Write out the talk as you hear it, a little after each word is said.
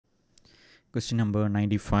Question number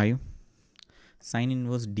 95. Sin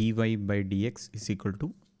inverse dy by dx is equal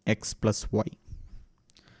to x plus y.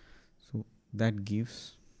 So that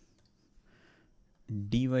gives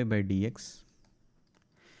dy by dx.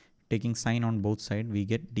 Taking sine on both sides, we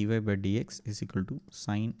get dy by dx is equal to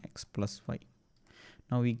sin x plus y.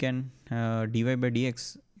 Now we can dy by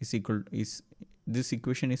dx is equal is this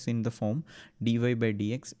equation is in the form dy by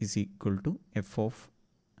dx is equal to f of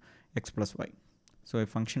x plus y. So a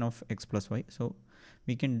function of x plus y. So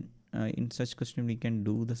we can in such question we can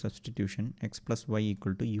do the substitution x plus y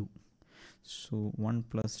equal to u. So 1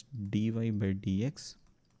 plus dy by dx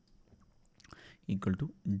equal to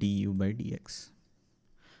du by dx.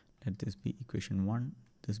 Let this be equation 1,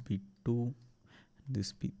 this be 2,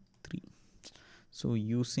 this be 3. So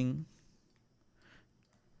using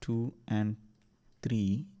 2 and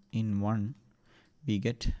 3 in 1, we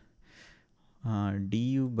get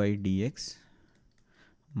du by dx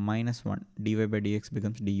minus 1. dy by dx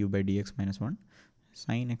becomes du by dx minus 1.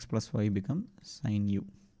 Sin x plus y becomes sin u.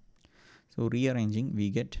 So rearranging,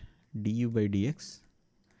 we get du by dx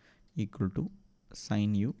equal to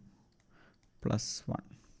sin u plus 1.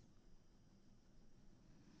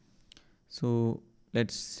 So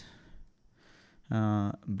let's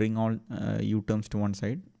bring all u terms to one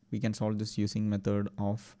side. We can solve this using method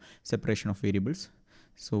of separation of variables.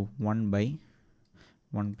 So 1 by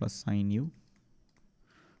 1 plus sin u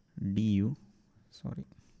du,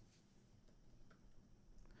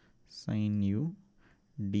 sin u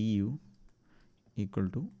du equal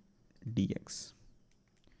to dx.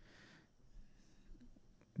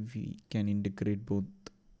 We can integrate both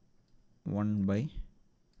 1 by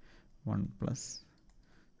 1 plus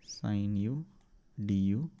sin u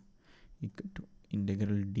du equal to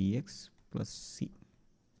integral dx plus c.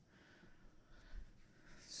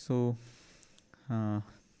 So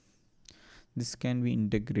this can be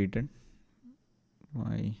integrated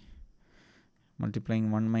by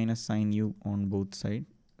multiplying 1 minus sin u on both sides.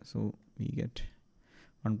 So we get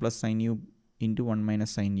 1 plus sin u into 1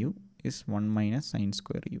 minus sin u is 1 minus sin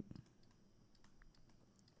square u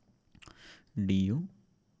du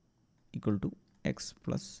equal to x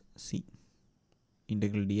plus c.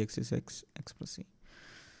 Integral dx is x plus c.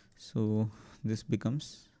 So this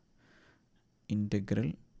becomes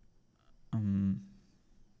integral 1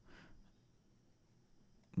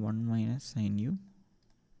 minus sin u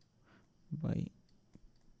by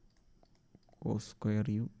cos square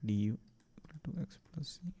u du equal to x plus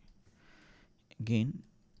c. Again,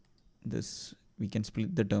 this we can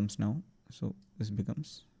split the terms now. So this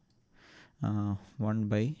becomes 1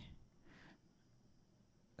 by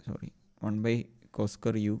cos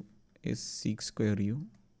square u is sec square u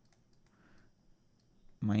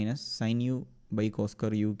minus sin u by cos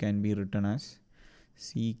square u can be written as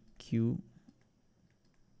cq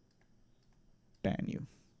tan u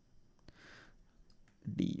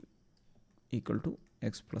du equal to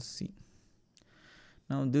x plus c.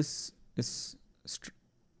 Now this is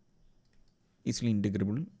easily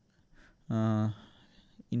integrable.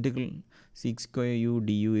 Integral sec square u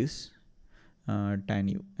du is tan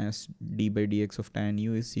u, as d by dx of tan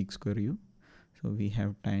u is sec square u. So we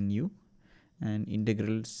have tan u, and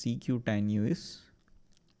integral cq tan u is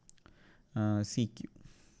cq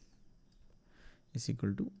is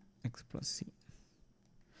equal to x plus c.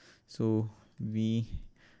 So we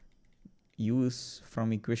use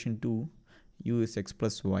from equation 2, u is x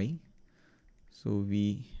plus y. So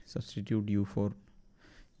we substitute u for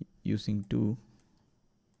using 2.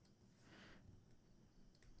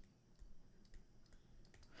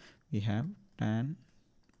 We have tan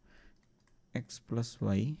x plus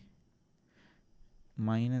y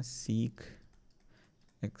minus sec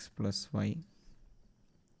x plus y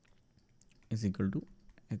is equal to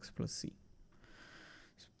x plus c.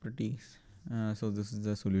 It's pretty. So this is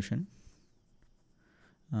the solution.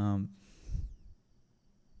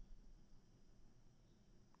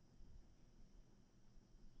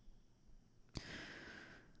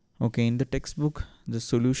 Okay, in the textbook, the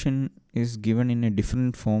solution is given in a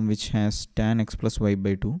different form which has tan x plus y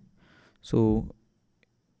by 2. So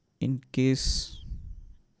in case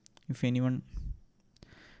if anyone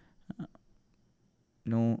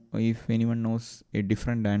knows a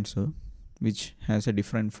different answer which has a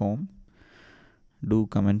different form, do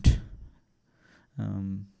comment.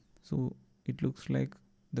 So it looks like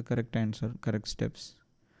the correct answer, correct steps.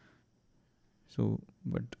 So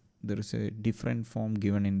but there is a different form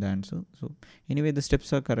given in the answer. So anyway, the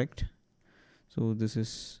steps are correct. So this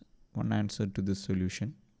is one answer to this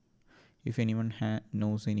solution. If anyone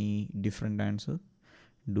knows any different answer,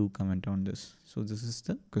 do comment on this. So this is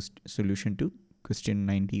the solution to question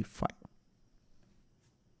 95.